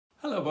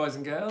Hello boys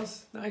and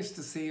girls, nice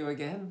to see you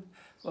again.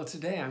 Well,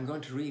 today I'm going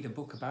to read a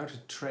book about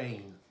a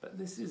train, but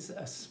this is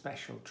a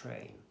special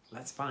train.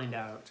 Let's find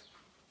out.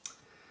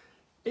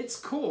 It's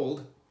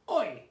called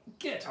Oi,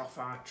 Get Off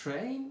Our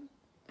Train,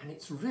 and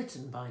it's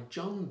written by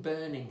John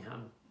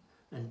Burningham,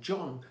 and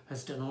John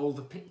has done all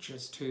the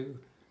pictures too,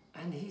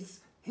 and his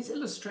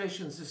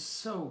illustrations are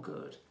so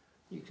good.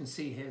 You can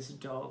see here's a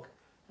dog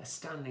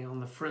standing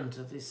on the front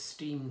of his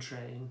steam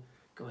train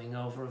going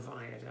over a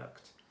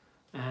viaduct,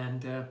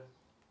 and the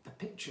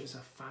pictures are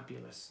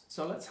fabulous.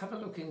 So let's have a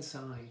look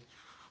inside.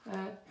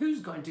 Who's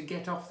going to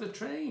get off the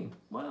train?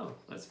 Well,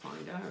 let's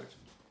find out.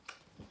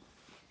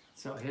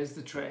 So here's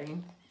the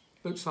train.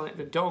 Looks like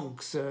the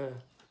dog's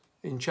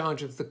in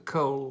charge of the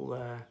coal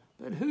there.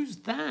 But who's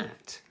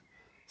that?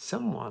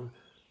 Someone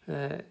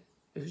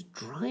who's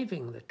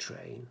driving the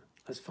train.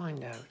 Let's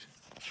find out.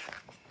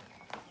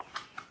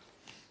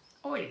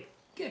 Oi,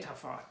 get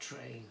off our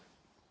train.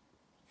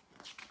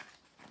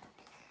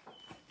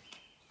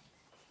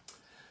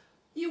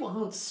 You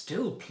aren't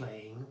still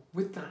playing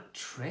with that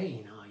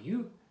train, are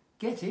you?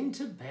 Get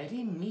into bed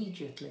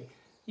immediately.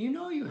 You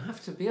know you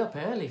have to be up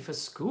early for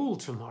school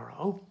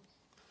tomorrow.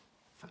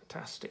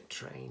 Fantastic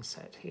train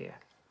set here.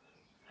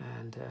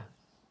 And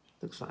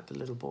looks like the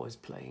little boy's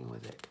playing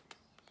with it.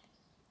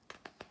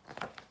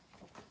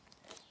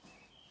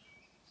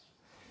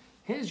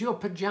 Here's your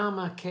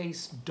pyjama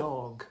case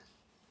dog.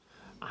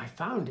 I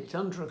found it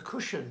under a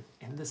cushion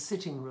in the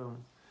sitting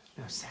room.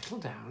 Now settle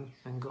down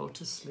and go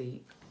to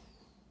sleep.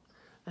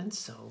 And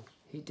so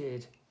he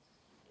did.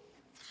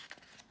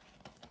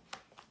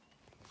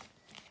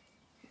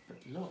 But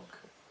look,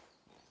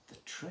 the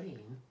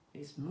train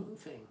is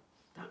moving.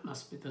 That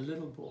must be the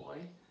little boy,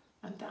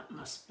 and that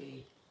must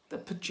be the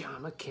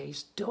pyjama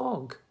case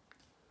dog.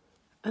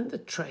 And the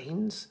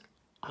train's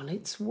on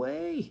its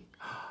way.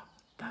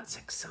 That's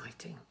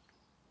exciting.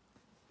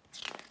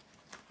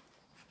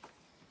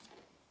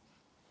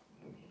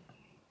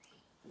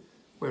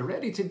 We're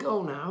ready to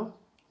go now.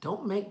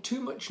 Don't make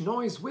too much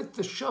noise with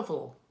the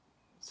shovel,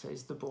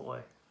 says the boy.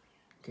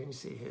 Can you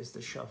see, here's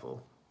the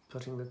shovel,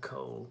 putting the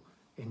coal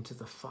into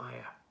the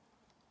fire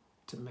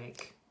to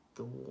make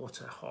the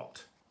water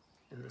hot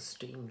in the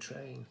steam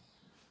train.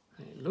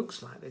 And it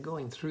looks like they're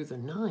going through the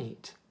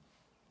night.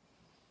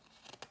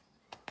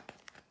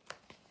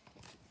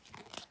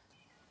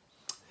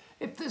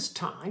 If there's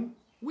time,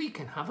 we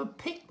can have a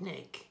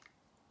picnic.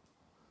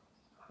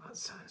 Well, that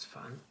sounds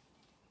fun.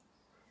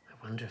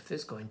 I wonder if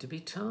there's going to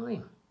be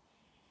time.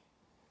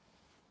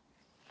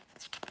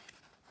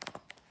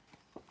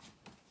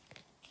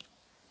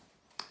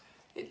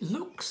 It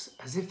looks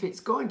as if it's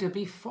going to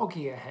be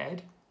foggy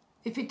ahead.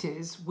 If it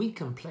is, we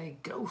can play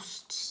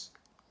ghosts.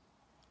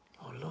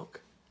 Oh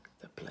look,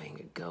 they're playing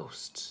at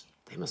ghosts.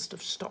 They must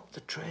have stopped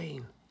the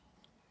train.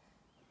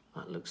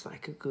 That looks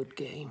like a good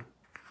game.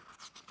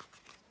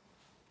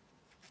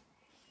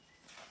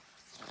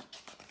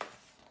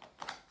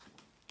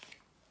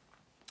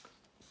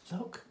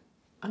 Look,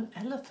 an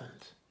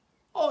elephant.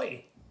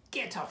 Oi,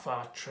 get off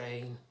our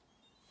train.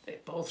 They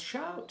both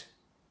shout.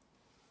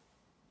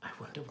 I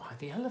wonder why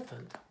the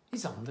elephant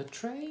is on the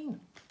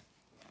train.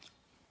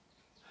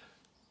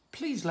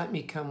 Please let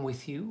me come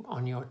with you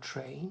on your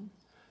train.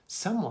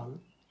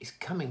 Someone is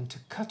coming to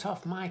cut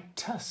off my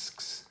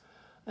tusks,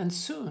 and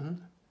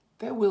soon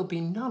there will be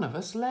none of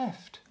us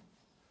left.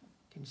 You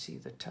can see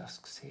the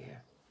tusks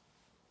here.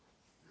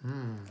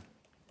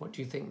 What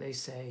do you think they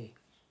say?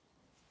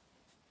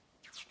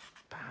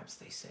 Perhaps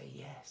they say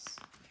yes.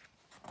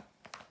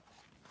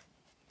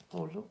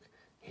 Oh look,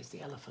 here's the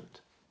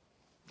elephant.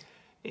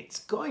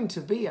 It's going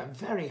to be a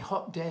very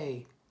hot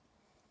day.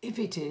 If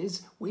it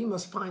is, we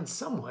must find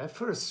somewhere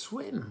for a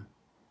swim.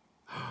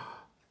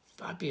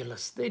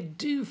 Fabulous. They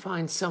do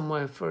find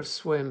somewhere for a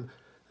swim,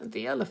 and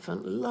the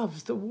elephant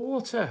loves the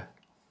water.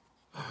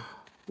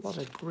 What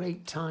a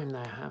great time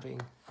they're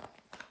having.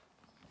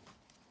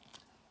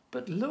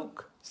 But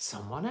look,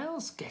 someone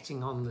else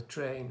getting on the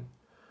train.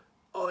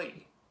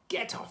 Oi,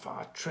 get off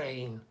our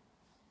train.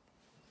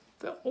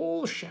 They're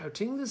all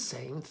shouting the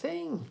same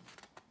thing.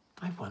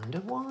 I wonder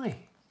why.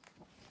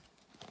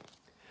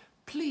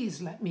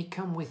 Please let me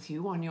come with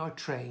you on your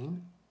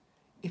train.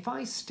 If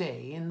I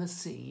stay in the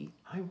sea,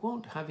 I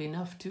won't have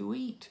enough to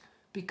eat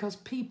because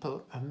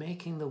people are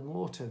making the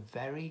water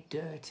very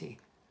dirty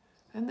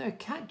and they're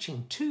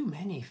catching too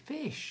many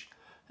fish,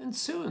 and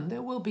soon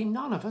there will be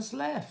none of us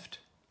left.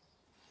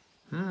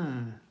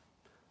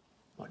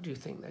 What do you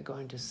think they're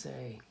going to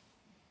say?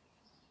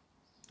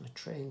 The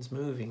train's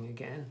moving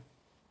again.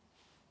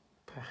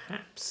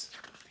 Perhaps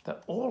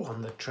they're all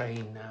on the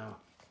train now.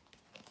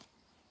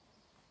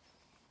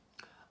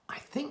 I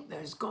think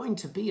there's going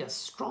to be a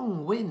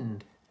strong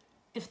wind.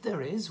 If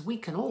there is, we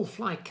can all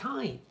fly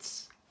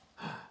kites.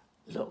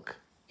 Look,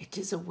 it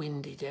is a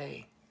windy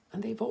day,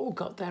 and they've all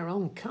got their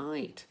own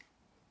kite.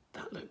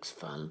 That looks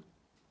fun.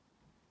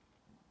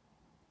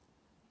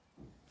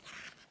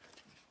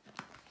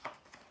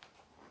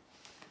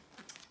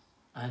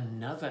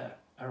 Another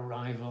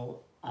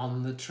arrival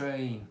on the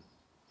train.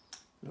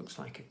 Looks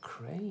like a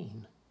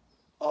crane.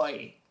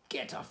 Oi,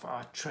 get off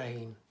our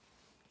train.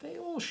 They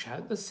all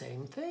shout the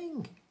same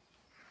thing.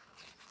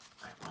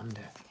 I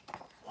wonder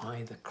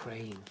why the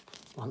crane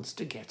wants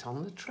to get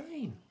on the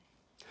train.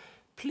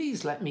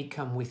 Please let me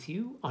come with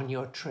you on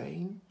your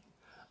train.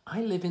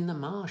 I live in the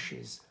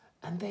marshes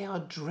and they are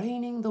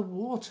draining the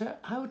water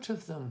out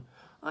of them.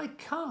 I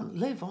can't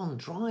live on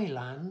dry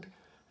land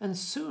and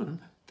soon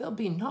there'll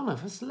be none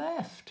of us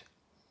left.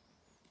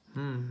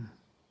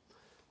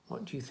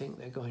 What do you think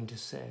they're going to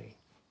say?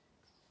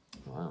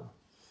 Well,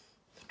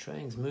 the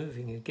train's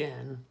moving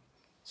again,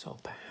 so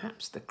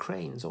perhaps the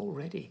crane's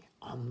already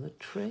on the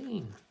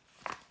train.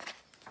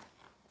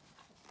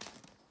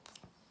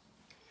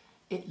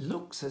 It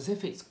looks as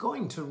if it's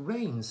going to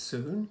rain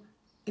soon.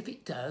 If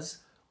it does,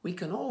 we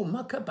can all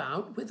muck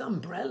about with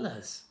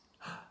umbrellas.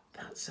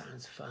 That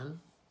sounds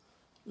fun.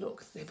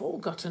 Look, they've all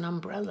got an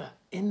umbrella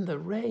in the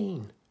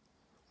rain.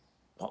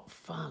 What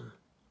fun.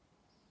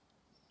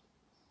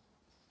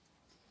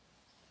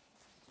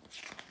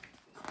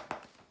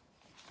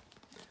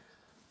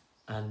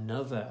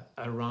 Another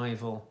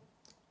arrival.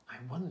 I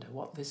wonder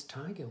what this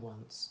tiger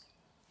wants.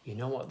 You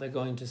know what they're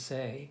going to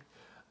say?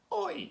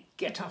 Oi,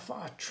 get off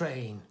our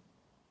train.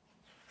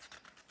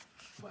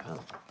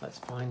 Well, let's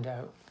find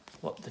out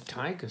what the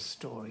tiger's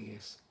story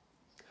is.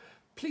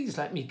 Please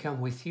let me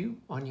come with you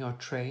on your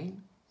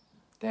train.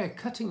 They're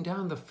cutting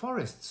down the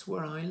forests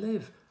where I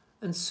live,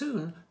 and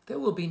soon there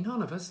will be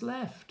none of us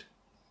left.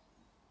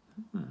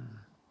 Do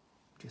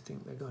you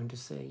think they're going to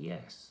say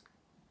yes?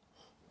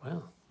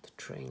 Well, the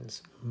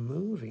train's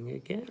moving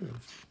again.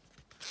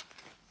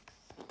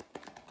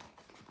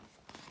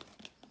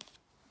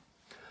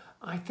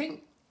 I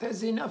think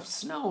there's enough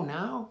snow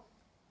now.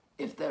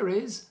 If there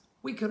is,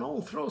 we can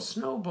all throw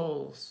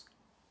snowballs.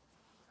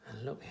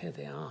 And look, here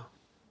they are,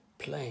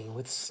 playing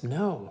with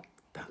snow.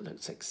 That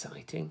looks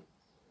exciting.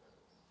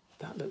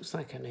 That looks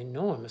like an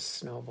enormous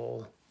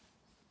snowball.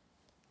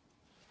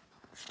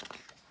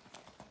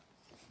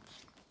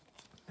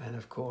 And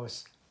of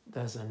course,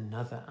 there's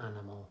another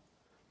animal.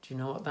 Do you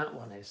know what that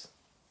one is?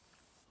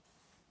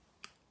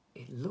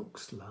 It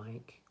looks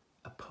like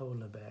a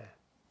polar bear.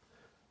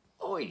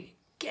 Oi,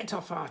 get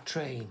off our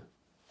train.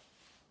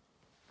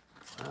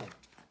 Well,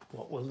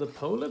 what will the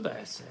polar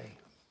bear say?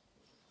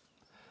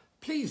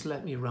 Please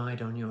let me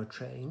ride on your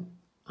train.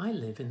 I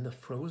live in the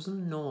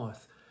frozen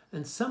north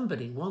and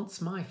somebody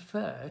wants my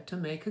fur to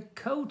make a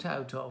coat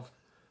out of,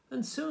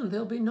 and soon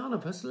there'll be none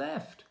of us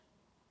left.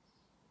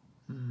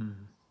 Do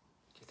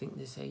you think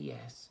they say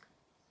yes?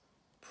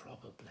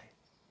 Probably.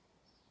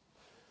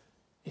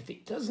 If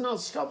it does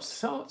not stop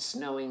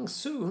snowing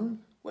soon,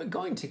 we're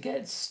going to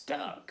get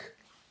stuck.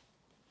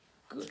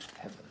 Good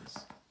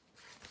heavens.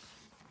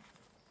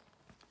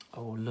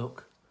 Oh,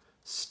 look,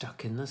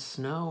 stuck in the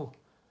snow.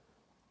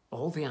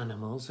 All the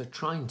animals are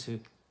trying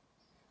to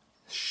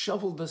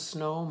shovel the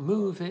snow,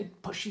 move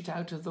it, push it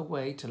out of the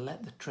way to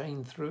let the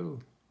train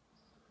through.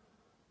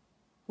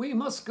 We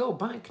must go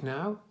back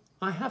now.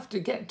 I have to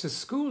get to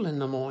school in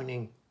the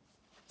morning,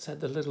 said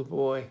the little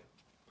boy.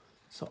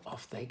 So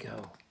off they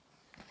go.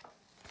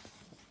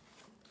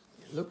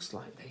 It looks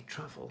like they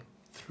travel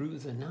through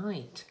the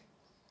night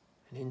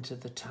and into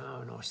the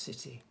town or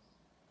city.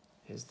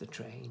 Here's the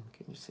train.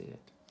 Can you see it?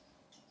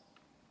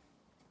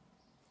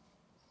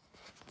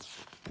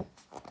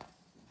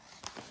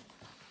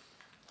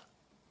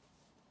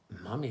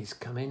 Mummy's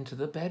come into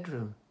the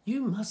bedroom.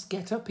 You must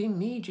get up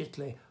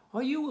immediately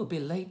or you will be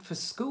late for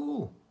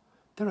school.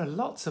 There are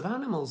lots of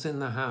animals in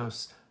the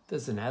house.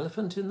 There's an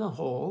elephant in the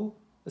hall,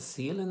 a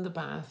seal in the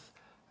bath,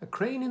 a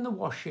crane in the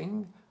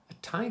washing, a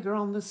tiger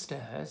on the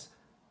stairs,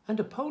 and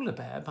a polar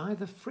bear by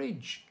the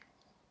fridge.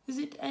 Is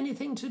it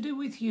anything to do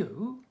with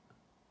you?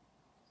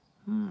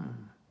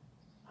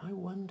 I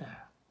wonder.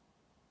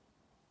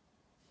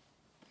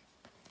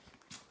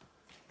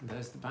 And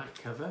there's the back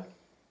cover,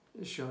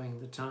 showing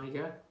the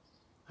tiger,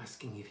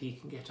 asking if he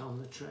can get on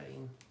the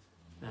train.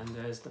 And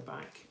there's the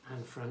back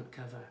and front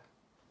cover.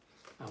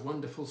 A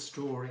wonderful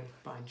story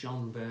by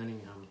John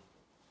Burningham.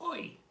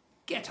 Oi,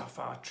 get off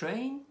our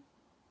train.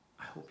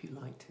 I hope you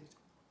liked it.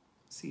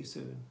 See you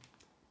soon.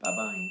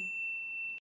 Bye-bye.